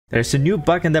There's a new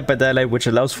bug in the delay which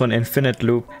allows for an infinite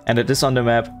loop, and it is on the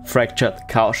map Fractured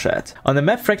Cowshed. On the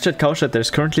map Fractured Cowshed, there's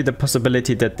currently the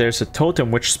possibility that there's a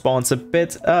totem which spawns a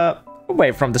bit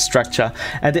away from the structure.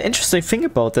 And the interesting thing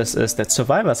about this is that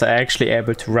survivors are actually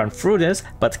able to run through this,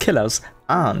 but killers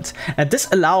aren't. And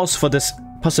this allows for this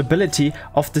possibility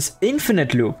of this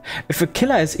infinite loop. If a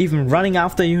killer is even running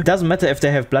after you, doesn't matter if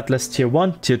they have Bloodlust tier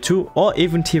 1, tier 2 or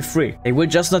even tier 3, they will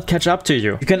just not catch up to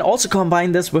you. You can also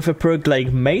combine this with a perk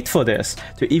like Made for this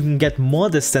to even get more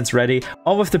distance ready,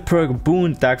 or with the perk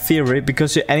Boon Dark Fury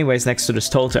because you're anyways next to this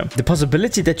totem. The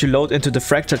possibility that you load into the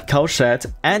Fractured Cowshed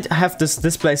and have this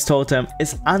Misplaced Totem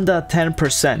is under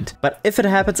 10%. But if it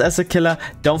happens as a killer,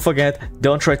 don't forget,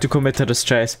 don't try to commit to this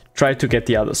chase, try to get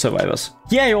the other survivors.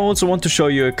 Here I also want to show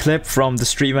you a clip from the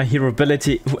streamer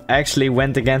Herobility, who actually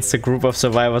went against a group of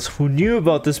survivors who knew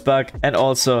about this bug and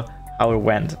also how it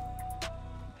went.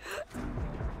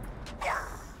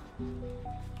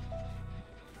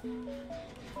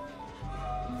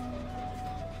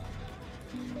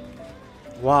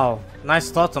 Wow,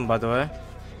 nice totem by the way.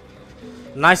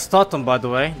 Nice totem by the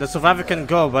way. The survivor can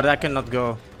go, but I cannot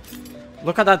go.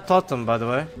 Look at that totem by the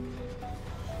way.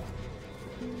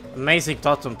 Amazing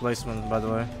totem placement by the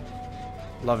way.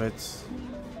 Love it.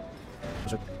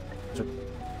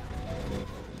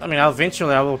 I mean,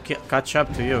 eventually I will catch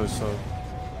up to you, so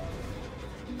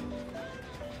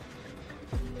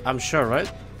I'm sure,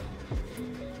 right?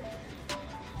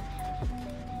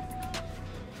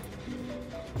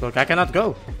 Look, I cannot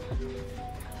go.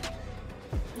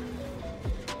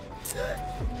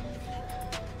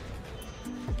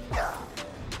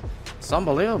 It's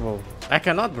unbelievable. I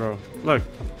cannot, bro. Look.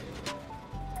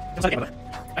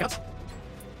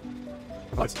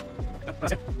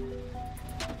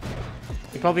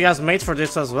 He probably has made for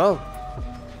this as well.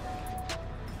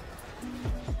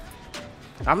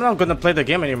 I'm not gonna play the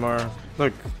game anymore.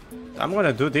 Look, I'm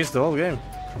gonna do this the whole game.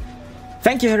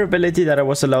 Thank you Herobility that I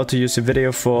was allowed to use the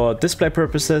video for display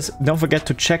purposes. Don't forget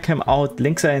to check him out,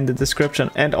 links are in the description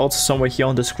and also somewhere here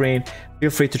on the screen. Feel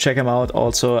free to check him out.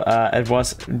 Also, it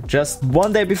was just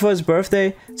one day before his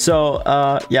birthday, so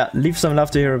yeah, leave some love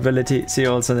to Herobility. See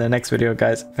you also in the next video,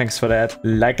 guys. Thanks for that.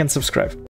 Like and subscribe.